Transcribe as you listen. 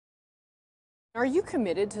Are you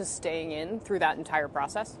committed to staying in through that entire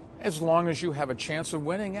process? As long as you have a chance of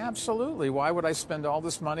winning, absolutely. Why would I spend all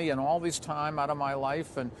this money and all this time out of my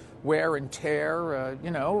life and wear and tear,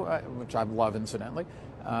 which I love, incidentally.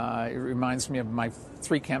 It reminds me of my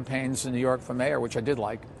 3 campaigns in New York for mayor, which I did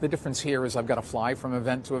like. The difference here is I've got to fly from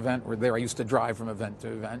event to event, where there I used to drive from event to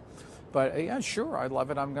event. But yeah, sure, I love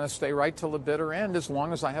it. I'm going to stay right till the bitter end as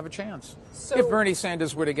long as I have a chance. If Bernie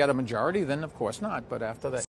Sanders were to get a majority, then of course not. But after that.